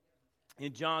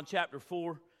in John chapter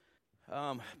 4,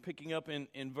 picking up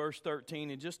in verse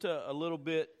 13. And just a little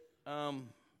bit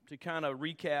to kind of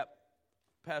recap,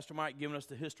 Pastor Mike giving us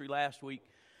the history last week.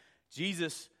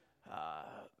 Jesus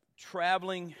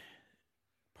traveling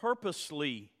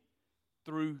purposely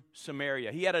through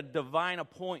Samaria. He had a divine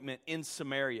appointment in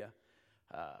Samaria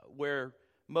where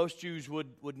most Jews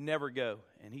would never go.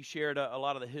 And he shared a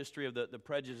lot of the history of the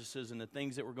prejudices and the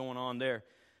things that were going on there.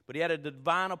 But he had a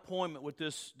divine appointment with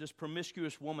this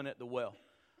promiscuous woman at the well.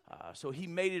 So he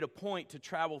made it a point to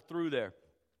travel through there.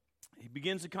 He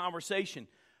begins the conversation.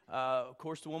 Of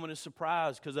course, the woman is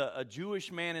surprised because a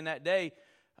Jewish man in that day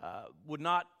would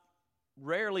not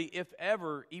rarely, if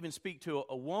ever, even speak to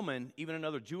a woman, even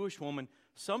another Jewish woman.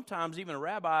 Sometimes even a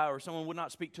rabbi or someone would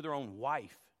not speak to their own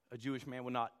wife. A Jewish man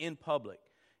would not in public.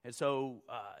 And so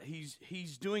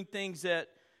he's doing things that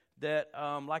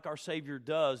like our Savior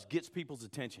does, gets people's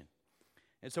attention.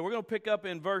 And so we're going to pick up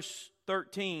in verse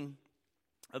 13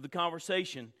 of the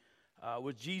conversation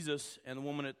with Jesus and the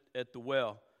woman at the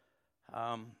well.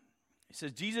 It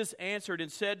says, Jesus answered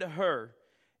and said to her,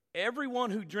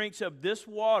 "Everyone who drinks of this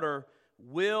water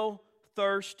will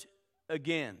thirst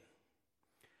again."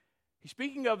 He's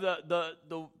speaking of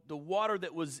the water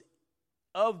that was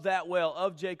of that well,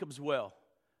 of Jacob's well.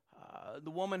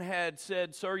 The woman had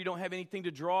said, "Sir, you don't have anything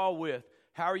to draw with.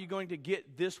 How are you going to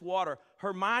get this water?"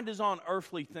 Her mind is on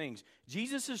earthly things.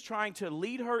 Jesus is trying to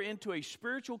lead her into a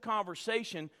spiritual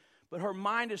conversation, but her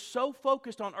mind is so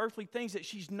focused on earthly things that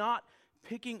she's not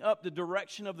picking up the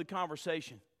direction of the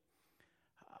conversation.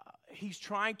 He's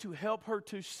trying to help her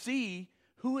to see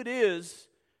who it is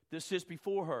that sits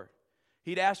before her.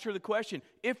 He'd asked her the question,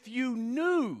 if you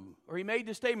knew, or he made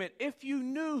the statement, if you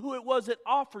knew who it was that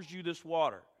offers you this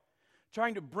water.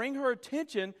 Trying to bring her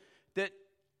attention that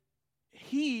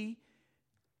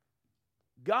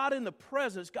God in the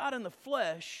presence, God in the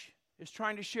flesh, is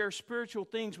trying to share spiritual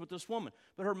things with this woman.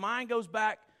 But her mind goes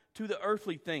back to the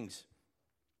earthly things.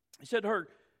 He said to her,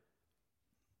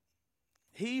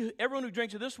 everyone who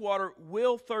drinks of this water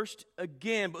will thirst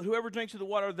again, but whoever drinks of the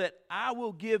water that I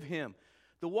will give him.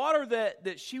 The water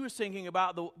that she was thinking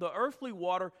about, the earthly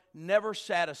water, never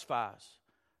satisfies.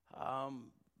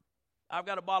 I've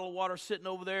got a bottle of water sitting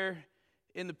over there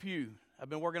in the pew. I've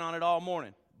been working on it all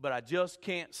morning, but I just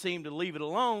can't seem to leave it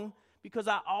alone because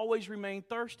I always remain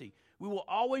thirsty. We will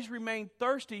always remain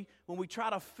thirsty when we try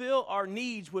to fill our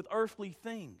needs with earthly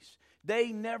things.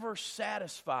 They never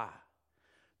satisfy.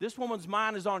 This woman's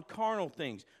mind is on carnal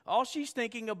things. All she's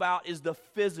thinking about is the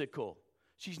physical.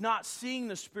 She's not seeing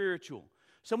the spiritual.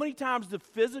 So many times the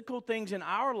physical things in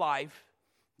our life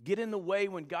get in the way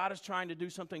when God is trying to do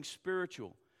something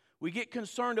spiritual. We get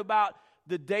concerned about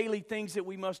the daily things that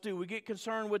we must do. We get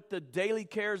concerned with the daily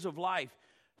cares of life,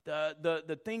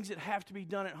 the things that have to be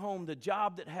done at home, the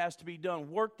job that has to be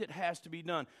done, work that has to be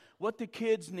done, what the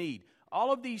kids need.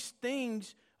 All of these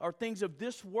things are things of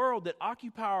this world that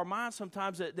occupy our minds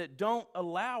sometimes that don't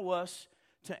allow us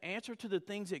to answer to the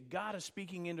things that God is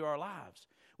speaking into our lives.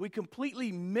 We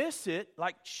completely miss it,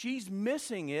 like she's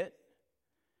missing it,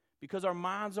 because our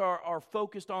minds are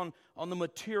focused on the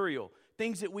material,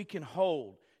 things that we can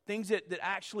hold, things that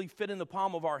actually fit in the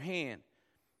palm of our hand,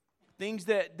 things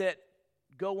that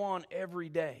go on every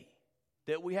day,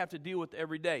 that we have to deal with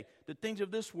every day. The things of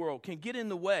this world can get in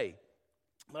the way.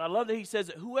 But I love that he says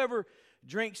that whoever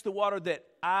drinks the water that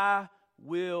I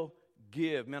will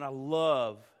give. Man, I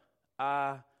love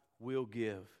I will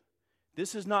give.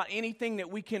 This is not anything that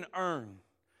we can earn.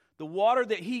 The water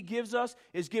that he gives us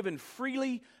is given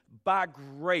freely by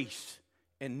grace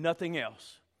and nothing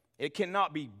else. It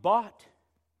cannot be bought.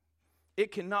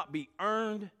 It cannot be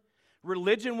earned.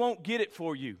 Religion won't get it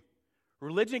for you.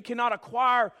 Religion cannot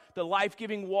acquire the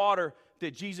life-giving water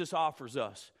that Jesus offers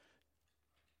us.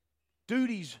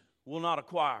 Duties will not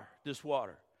acquire this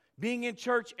water. Being in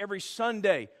church every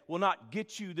Sunday will not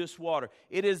get you this water.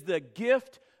 It is the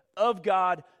gift of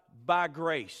God by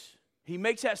grace. He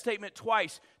makes that statement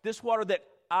twice. This water that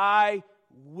I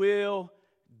will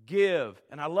give.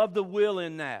 And I love the will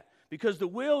in that. Because the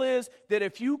will is that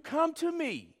if you come to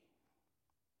me,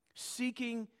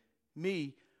 seeking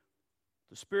me,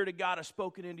 the Spirit of God has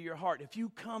spoken into your heart. If you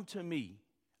come to me,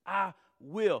 I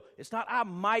will. It's not I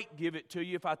might give it to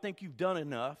you if I think you've done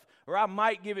enough, or I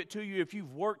might give it to you if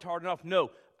you've worked hard enough.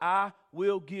 No, I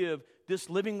will give this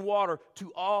living water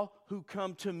to all who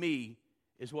come to me,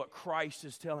 is what Christ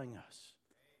is telling us.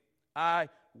 I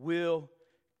will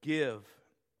give.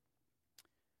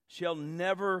 Shall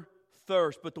never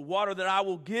thirst, but the water that I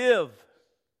will give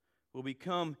will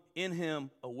become in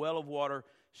him a well of water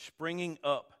springing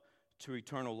up to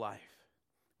eternal life.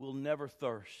 Will never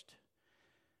thirst.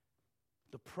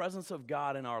 the presence of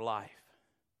God in our life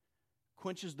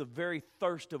quenches the very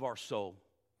thirst of our soul.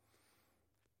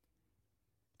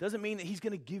 Doesn't mean that He's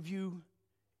going to give you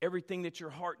everything that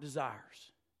your heart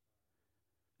desires,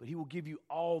 but He will give you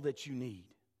all that you need.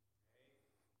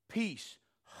 Peace,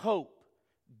 hope,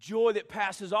 joy that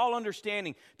passes all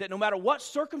understanding, that no matter what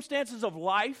circumstances of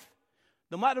life,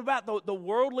 no matter about the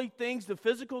worldly things, the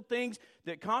physical things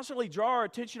that constantly draw our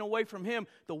attention away from Him,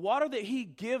 the water that He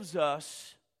gives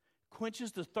us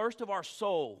quenches the thirst of our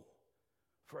soul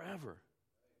forever.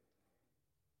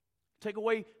 Take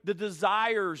away the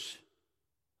desires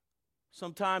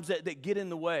sometimes that get in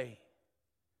the way.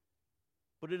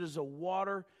 But it is a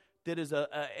water that is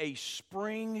a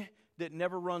spring that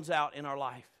never runs out in our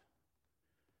life.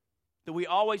 That we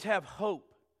always have hope.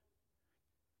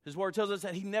 His word tells us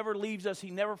that He never leaves us, He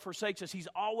never forsakes us. He's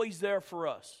always there for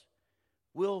us.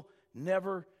 We'll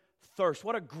never thirst.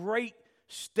 What a great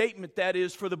statement that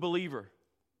is for the believer.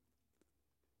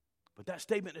 But that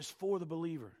statement is for the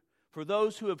believer. For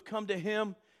those who have come to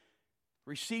Him,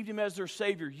 received Him as their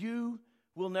Savior, you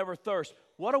will never thirst.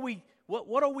 What are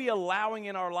we allowing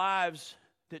in our lives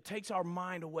that takes our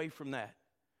mind away from that?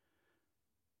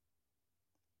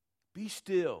 Be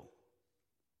still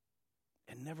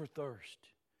and never thirst.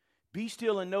 Be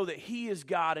still and know that He is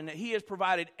God and that He has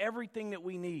provided everything that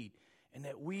we need and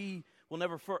that we will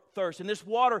never thirst. And this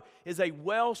water is a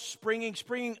well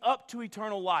springing up to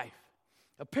eternal life.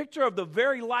 A picture of the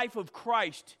very life of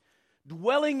Christ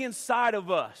dwelling inside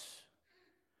of us.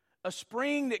 A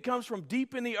spring that comes from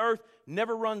deep in the earth,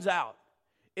 never runs out.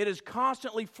 It is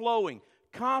constantly flowing,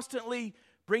 constantly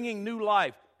bringing new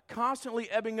life, constantly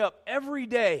ebbing up every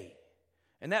day.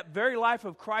 And that very life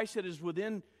of Christ that is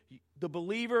within the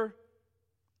believer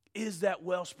is that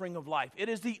wellspring of life. It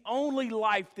is the only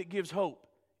life that gives hope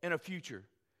in a future.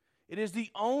 It is the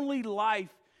only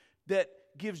life that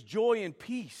gives joy and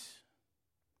peace.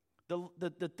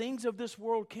 The things of this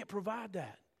world can't provide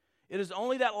that. It is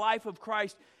only that life of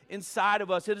Christ inside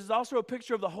of us. It is also a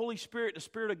picture of the Holy Spirit, the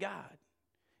Spirit of God,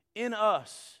 in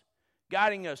us,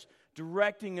 guiding us,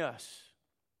 directing us,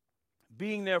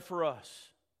 being there for us,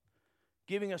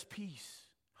 giving us peace,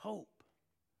 hope.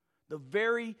 The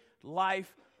very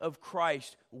life of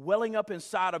Christ welling up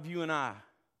inside of you and I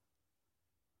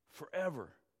forever,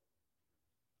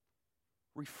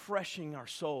 refreshing our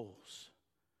souls.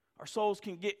 Our souls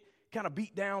can get kind of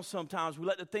beat down sometimes. We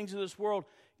let the things of this world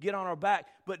get on our back.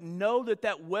 But know that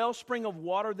that wellspring of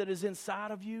water that is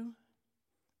inside of you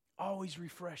always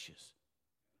refreshes,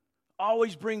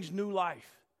 always brings new life,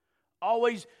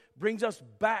 always brings us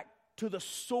back to the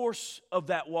source of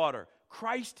that water.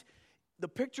 Christ, the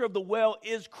picture of the well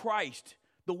is Christ.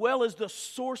 The well is the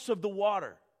source of the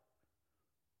water.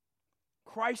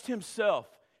 Christ Himself,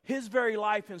 His very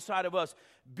life inside of us,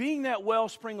 being that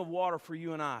wellspring of water for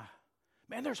you and I.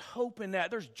 Man, there's hope in that.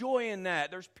 There's joy in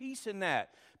that. There's peace in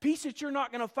that. Peace that you're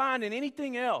not going to find in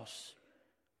anything else.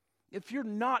 If you're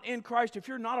not in Christ, if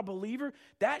you're not a believer,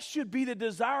 that should be the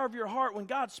desire of your heart. When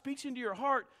God speaks into your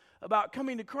heart about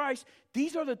coming to Christ,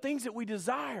 these are the things that we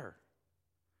desire.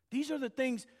 These are the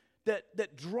things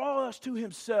that draw us to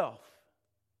Himself.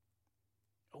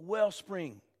 A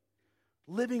wellspring,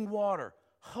 living water,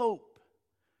 hope,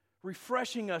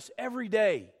 refreshing us every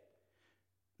day.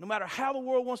 No matter how the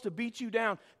world wants to beat you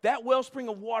down, that wellspring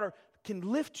of water can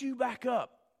lift you back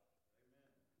up.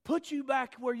 Put you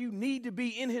back where you need to be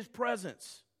in His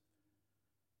presence.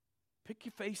 Pick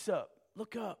your face up.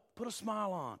 Look up. Put a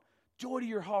smile on. Joy to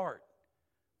your heart.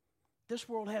 This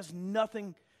world has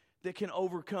nothing that can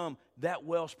overcome that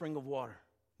wellspring of water.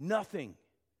 Nothing.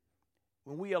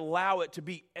 When we allow it to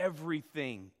be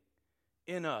everything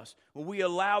in us, when we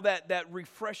allow that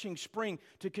refreshing spring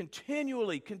to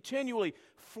continually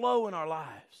flow in our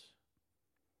lives.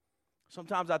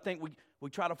 Sometimes I think we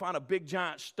try to find a big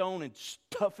giant stone and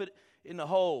stuff it in the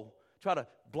hole, try to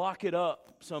block it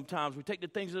up sometimes. We take the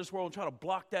things of this world and try to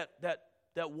block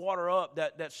that water up,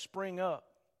 that spring up.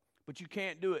 But you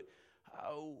can't do it.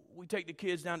 We take the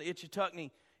kids down to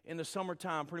Itchituckney in the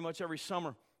summertime, pretty much every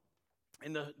summer.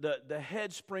 And the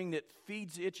head spring that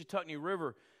feeds the Itchituckney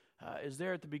River is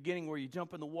there at the beginning where you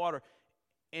jump in the water.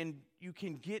 And you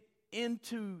can get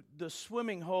into the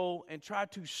swimming hole and try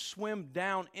to swim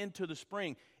down into the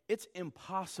spring. It's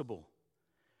impossible.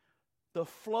 The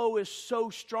flow is so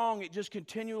strong, it just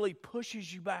continually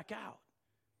pushes you back out.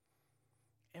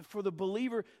 And for the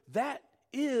believer, that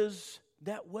is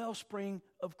that wellspring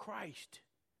of Christ.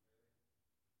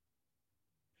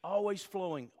 Always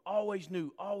flowing, always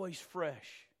new, always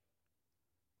fresh.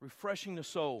 Refreshing the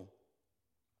soul.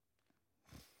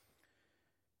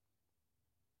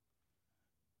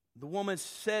 The woman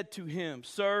said to him,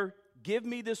 "Sir, give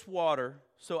me this water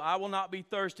so I will not be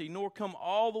thirsty, nor come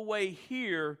all the way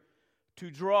here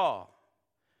to draw.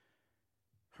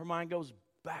 Her mind goes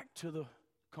back to the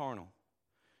carnal.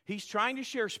 He's trying to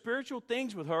share spiritual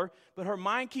things with her, but her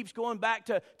mind keeps going back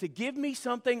to give me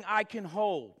something I can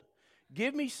hold.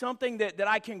 Give me something that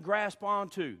I can grasp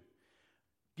onto.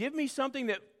 Give me something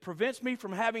that prevents me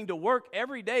from having to work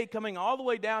every day, coming all the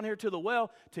way down here to the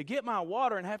well to get my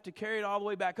water and have to carry it all the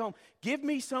way back home. Give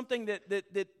me something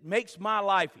that makes my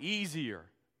life easier.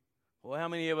 Well, how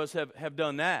many of us have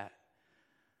done that?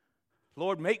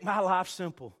 Lord, make my life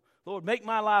simple. Lord, make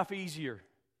my life easier.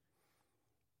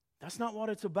 That's not what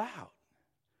it's about.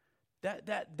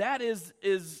 That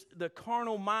is the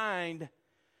carnal mind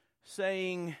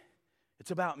saying,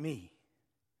 it's about me.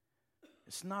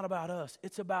 It's not about us.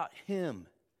 It's about Him.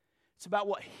 It's about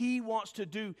what He wants to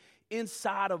do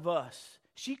inside of us.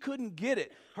 She couldn't get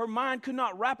it. Her mind could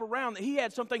not wrap around that He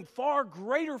had something far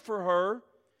greater for her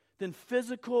than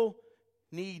physical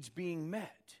needs being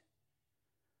met.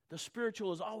 The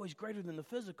spiritual is always greater than the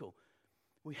physical.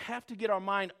 We have to get our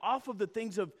mind off of the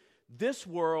things of this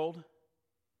world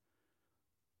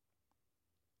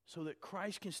so that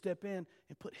Christ can step in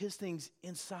and put His things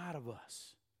inside of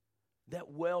us.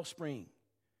 That wellspring.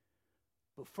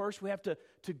 But first we have to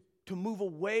move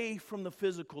away from the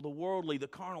physical, the worldly, the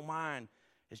carnal mind.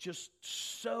 It's just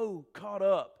so caught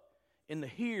up in the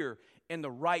here and the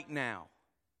right now.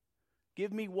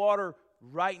 Give me water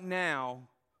right now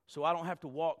so I don't have to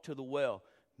walk to the well.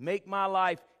 Make my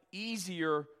life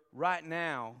easier right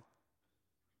now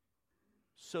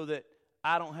so that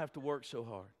I don't have to work so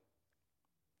hard.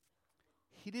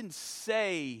 He didn't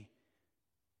say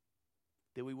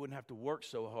that we wouldn't have to work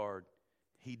so hard.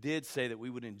 He did say that we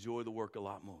would enjoy the work a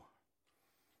lot more.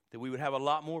 That we would have a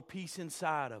lot more peace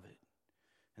inside of it.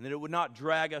 And that it would not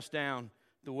drag us down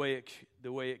the way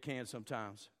it can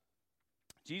sometimes.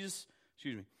 He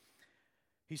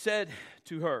said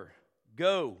to her,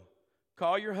 "Go,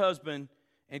 call your husband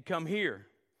and come here."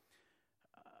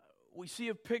 We see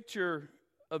a picture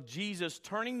of Jesus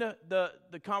turning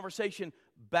the conversation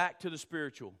back to the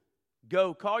spiritual.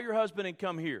 Go, call your husband and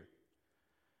come here.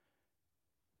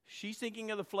 She's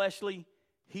thinking of the fleshly.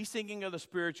 He's thinking of the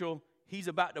spiritual. He's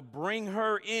about to bring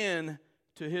her in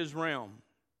to his realm.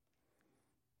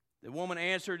 The woman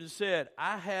answered and said,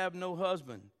 "I have no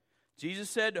husband." Jesus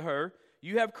said to her,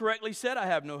 "You have correctly said, I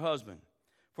have no husband.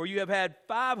 For you have had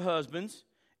 5 husbands,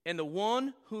 and the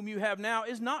one whom you have now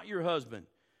is not your husband.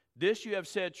 This you have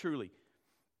said truly."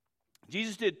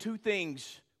 Jesus did 2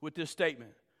 things with this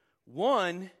statement.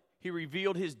 One, He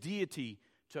revealed His deity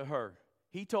to her.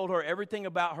 He told her everything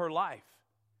about her life.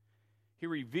 He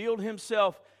revealed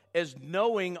Himself as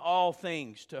knowing all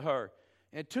things to her.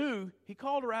 And 2, He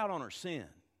called her out on her sin.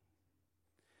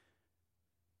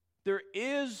 There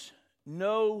is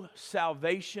no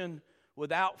salvation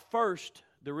without first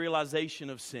the realization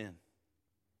of sin.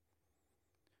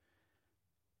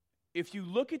 If you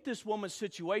look at this woman's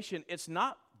situation, it's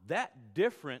not that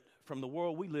different from the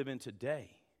world we live in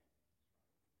today.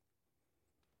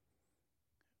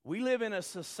 We live in a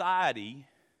society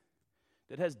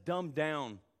that has dumbed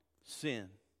down sin,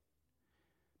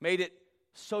 made it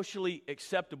socially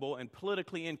acceptable and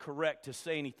politically incorrect to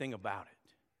say anything about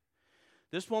it.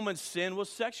 This woman's sin was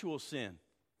sexual sin.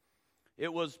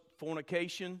 It was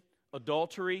fornication,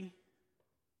 adultery.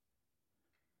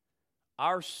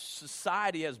 Our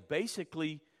society has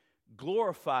basically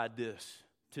glorified this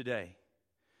today.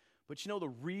 But you know the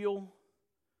real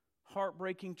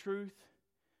heartbreaking truth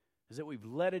is that we've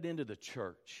let it into the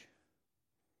church.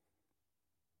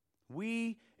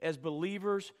 We, as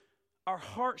believers, our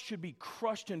hearts should be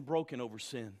crushed and broken over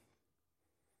sin.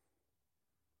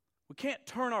 We can't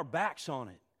turn our backs on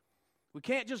it. We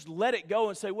can't just let it go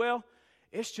and say, well,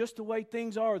 it's just the way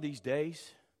things are these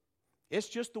days. It's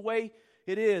just the way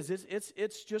it is.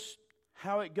 It's just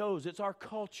how it goes. It's our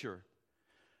culture.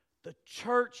 The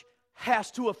church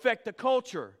has to affect the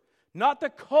culture, not the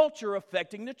culture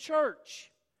affecting the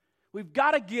church. We've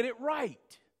got to get it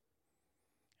right.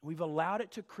 We've allowed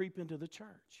it to creep into the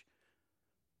church.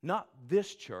 Not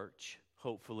this church,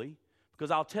 hopefully, because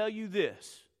I'll tell you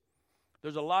this.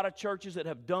 There's a lot of churches that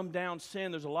have dumbed down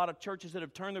sin. There's a lot of churches that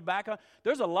have turned their back on it.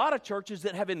 There's a lot of churches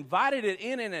that have invited it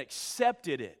in and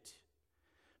accepted it.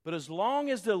 But as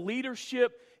long as the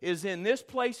leadership is in this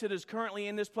place, it is currently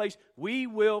in this place, we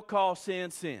will call sin,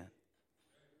 sin.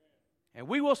 And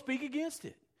we will speak against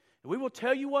it. And we will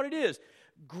tell you what it is.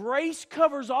 Grace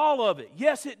covers all of it.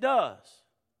 Yes, it does.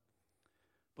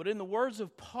 But in the words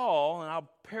of Paul, and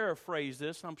I'll paraphrase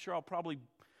this, I'm sure I'll probably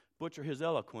butcher his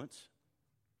eloquence,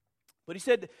 but he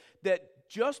said that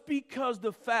just because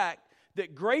the fact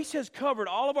that grace has covered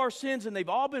all of our sins and they've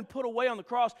all been put away on the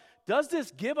cross, does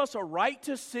this give us a right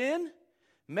to sin?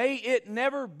 May it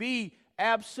never be.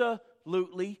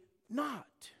 Absolutely not.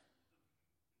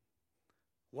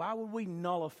 Why would we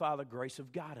nullify the grace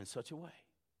of God in such a way?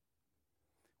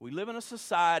 We live in a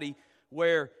society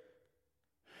where,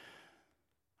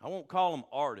 I won't call them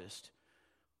artists,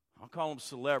 I'll call them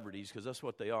celebrities because that's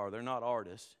what they are. They're not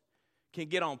artists. Can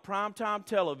get on primetime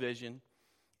television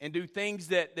and do things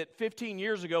that 15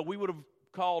 years ago we would have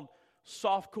called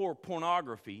softcore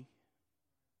pornography,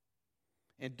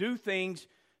 and do things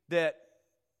that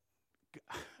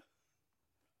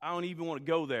I don't even want to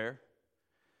go there.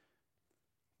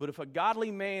 But if a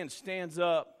godly man stands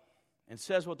up and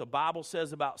says what the Bible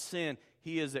says about sin,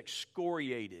 he is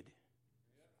excoriated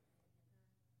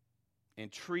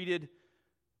and treated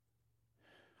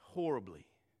horribly.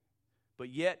 But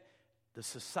yet, the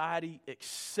society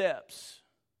accepts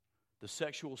the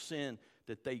sexual sin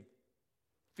that they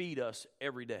feed us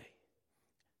every day.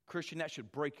 Christian, that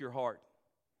should break your heart.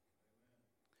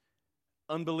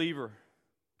 Unbeliever,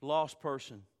 lost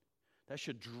person, that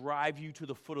should drive you to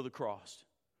the foot of the cross.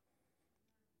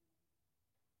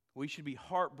 We should be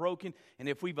heartbroken, and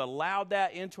if we've allowed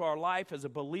that into our life as a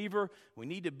believer, we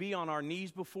need to be on our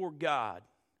knees before God,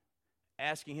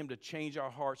 asking Him to change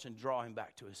our hearts and draw Him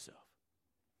back to Himself.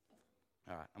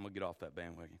 All right, I'm going to get off that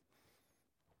bandwagon.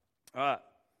 All right,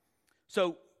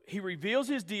 so He reveals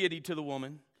His deity to the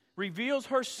woman, reveals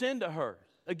her sin to her.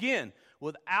 Again,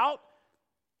 without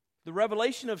the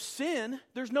revelation of sin,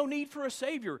 there's no need for a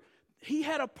Savior. He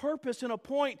had a purpose and a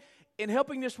point in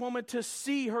helping this woman to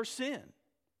see her sin,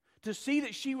 to see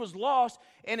that she was lost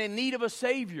and in need of a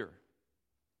Savior.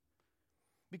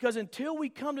 Because until we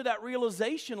come to that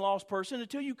realization, lost person,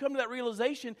 until you come to that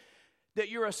realization that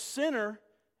you're a sinner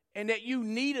and that you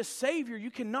need a Savior, you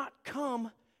cannot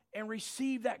come and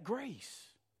receive that grace.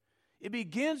 It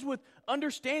begins with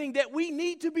understanding that we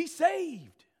need to be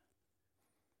saved.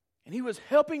 And He was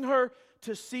helping her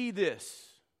to see this.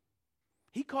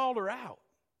 He called her out.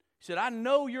 He said, I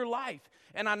know your life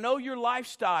and I know your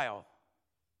lifestyle,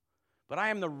 but I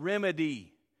am the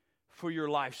remedy for your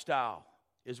lifestyle,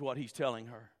 is what He's telling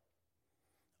her.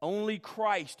 Only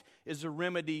Christ is a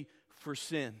remedy for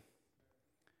sin.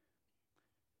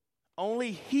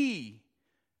 Only He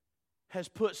has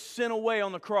put sin away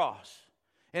on the cross.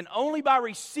 And only by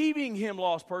receiving Him,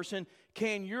 lost person,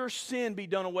 can your sin be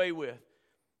done away with.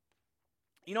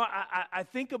 You know, I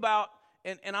think about,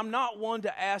 and I'm not one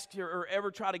to ask or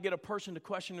ever try to get a person to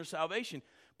question their salvation,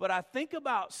 but I think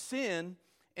about sin,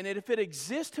 and that if it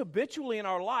exists habitually in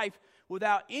our life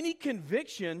without any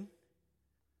conviction,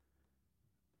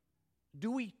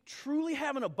 do we truly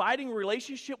have an abiding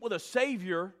relationship with a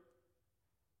Savior,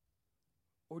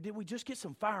 or did we just get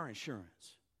some fire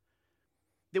insurance?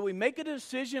 Did we make a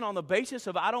decision on the basis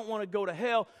of I don't want to go to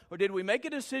hell, or did we make a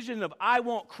decision of I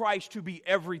want Christ to be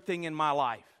everything in my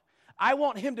life? I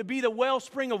want Him to be the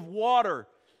wellspring of water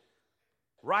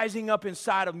rising up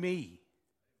inside of me.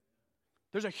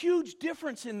 There's a huge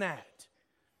difference in that.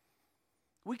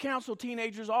 We counsel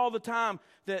teenagers all the time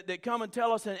that come and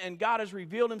tell us, and God has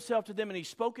revealed Himself to them, and He's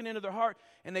spoken into their heart,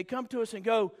 and they come to us and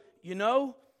go, you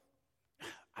know,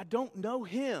 I don't know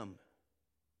Him.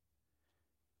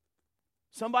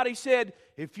 Somebody said,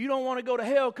 if you don't want to go to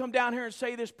hell, come down here and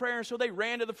say this prayer. And so they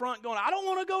ran to the front going, I don't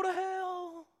want to go to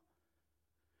hell.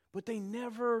 But they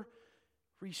never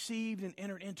received and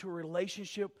entered into a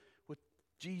relationship with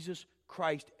Jesus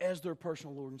Christ as their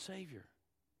personal Lord and Savior.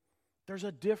 There's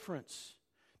a difference.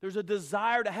 There's a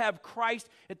desire to have Christ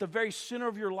at the very center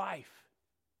of your life.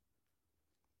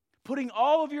 Putting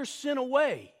all of your sin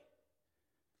away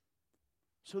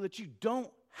so that you don't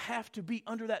have to be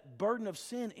under that burden of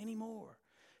sin anymore.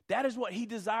 That is what He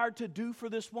desired to do for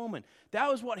this woman. That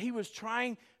was what He was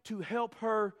trying to help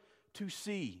her to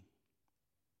see.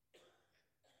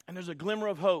 And there's a glimmer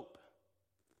of hope.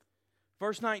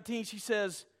 Verse 19, she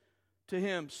says to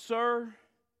him, Sir,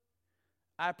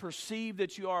 I perceive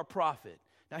that you are a prophet.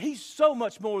 Now, He's so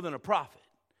much more than a prophet.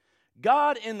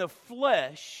 God in the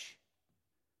flesh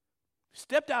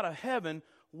stepped out of heaven,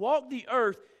 walked the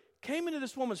earth, came into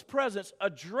this woman's presence,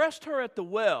 addressed her at the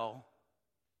well,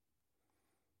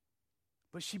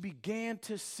 but she began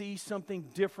to see something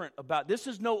different about. This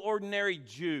is no ordinary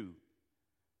Jew.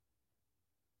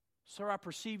 Sir, I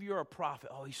perceive you're a prophet.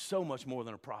 Oh, He's so much more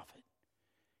than a prophet.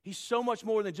 He's so much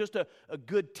more than just a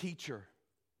good teacher.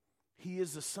 He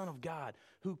is the Son of God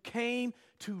who came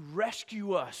to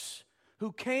rescue us,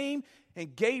 who came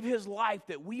and gave His life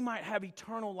that we might have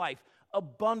eternal life,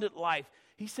 abundant life.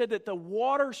 He said that the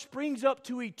water springs up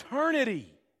to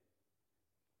eternity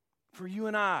for you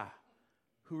and I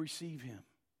who receive him.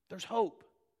 There's hope.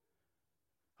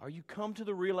 Are you come to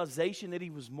the realization that he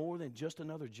was more than just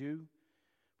another Jew?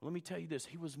 Well, let me tell you this.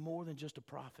 He was more than just a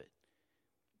prophet.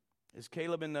 As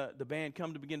Caleb and the band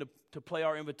come to begin to play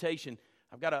our invitation,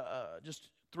 I've got just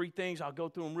 3 things. I'll go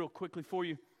through them real quickly for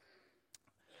you.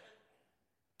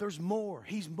 There's more.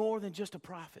 He's more than just a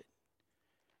prophet.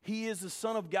 He is the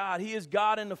Son of God. He is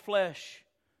God in the flesh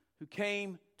who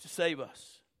came to save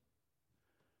us.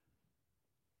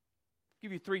 I'll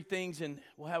give you 3 things and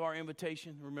we'll have our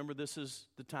invitation. Remember, this is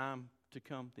the time to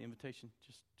come, the invitation.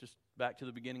 Just back to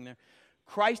the beginning there.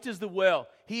 Christ is the well.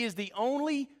 He is the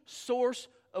only source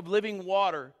of living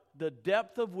water, the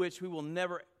depth of which we will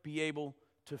never be able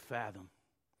to fathom.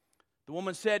 The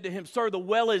woman said to him, "Sir, the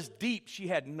well is deep." She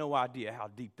had no idea how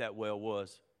deep that well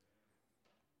was.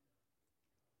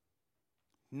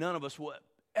 None of us will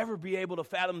ever be able to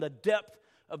fathom the depth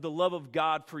of the love of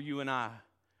God for you and I.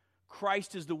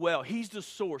 Christ is the well. He's the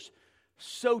source.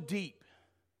 So deep.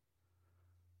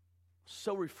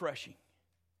 So refreshing.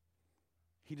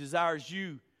 He desires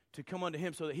you to come unto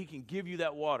him so that he can give you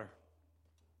that water.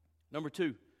 Number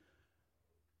 2,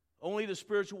 only the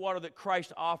spiritual water that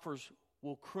Christ offers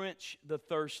will quench the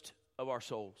thirst of our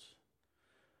souls.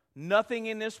 Nothing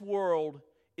in this world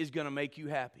is going to make you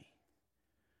happy.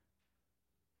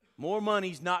 More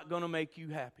money's not going to make you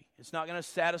happy. It's not going to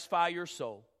satisfy your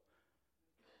soul.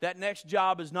 That next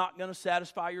job is not going to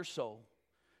satisfy your soul.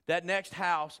 That next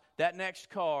house, that next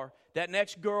car, that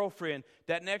next girlfriend,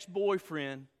 that next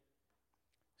boyfriend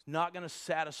is not going to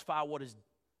satisfy what is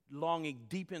longing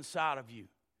deep inside of you.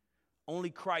 Only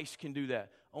Christ can do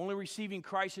that. Only receiving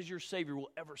Christ as your Savior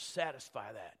will ever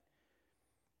satisfy that.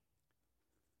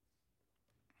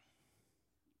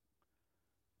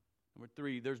 Number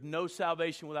 3, there's no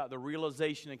salvation without the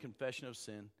realization and confession of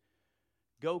sin.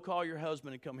 Go call your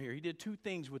husband and come here. He did 2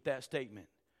 things with that statement.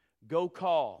 Go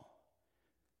call,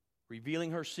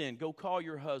 revealing her sin. Go call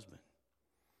your husband.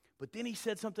 But then he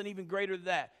said something even greater than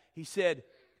that. He said,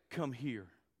 come here.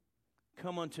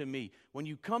 Come unto me. When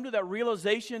you come to that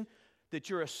realization that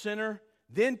you're a sinner,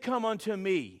 then come unto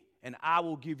me, and I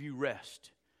will give you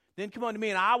rest. Then come unto me,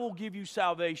 and I will give you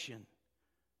salvation.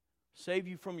 Save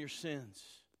you from your sins.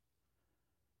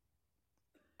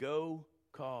 Go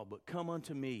call, but come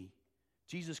unto me.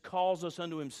 Jesus calls us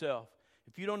unto himself.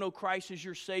 If you don't know Christ as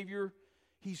your Savior,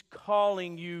 he's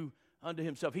calling you unto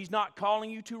himself. He's not calling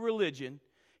you to religion.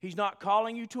 He's not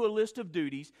calling you to a list of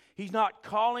duties. He's not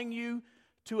calling you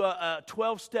to a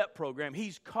 12-step program.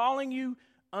 He's calling you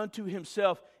unto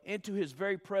himself, into his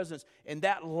very presence. And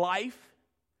that life,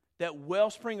 that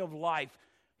wellspring of life,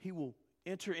 he will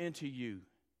enter into you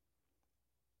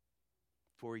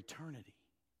for eternity.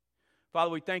 Father,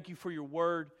 we thank you for your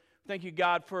word. Thank you,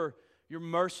 God, for your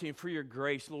mercy and for your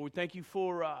grace, Lord. We thank you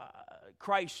for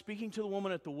Christ speaking to the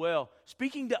woman at the well,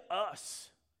 speaking to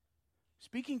us,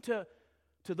 speaking to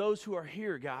those who are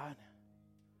here, God,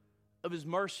 of his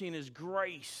mercy and his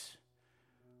grace,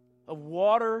 of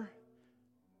water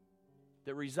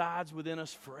that resides within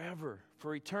us forever,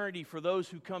 for eternity, for those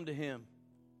who come to him.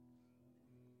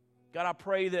 God, I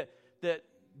pray that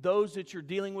those that you're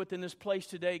dealing with in this place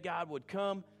today, God, would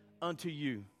come unto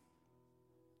you.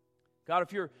 God,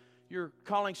 if you're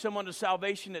calling someone to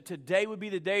salvation, that today would be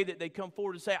the day that they come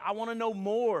forward and say, I want to know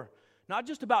more, not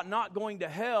just about not going to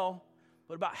hell,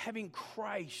 but about having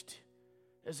Christ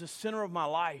as the center of my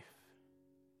life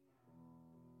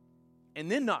and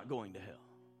then not going to hell.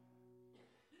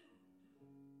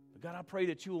 But God, I pray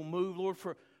that you will move, Lord,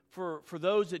 for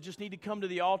those that just need to come to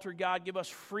the altar. God, give us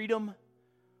freedom,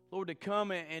 Lord, to come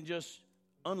and just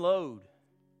unload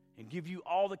and give you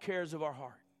all the cares of our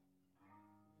heart.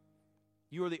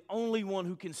 You are the only one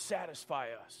who can satisfy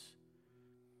us.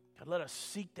 God, let us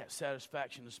seek that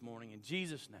satisfaction this morning. In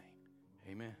Jesus' name,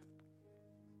 amen.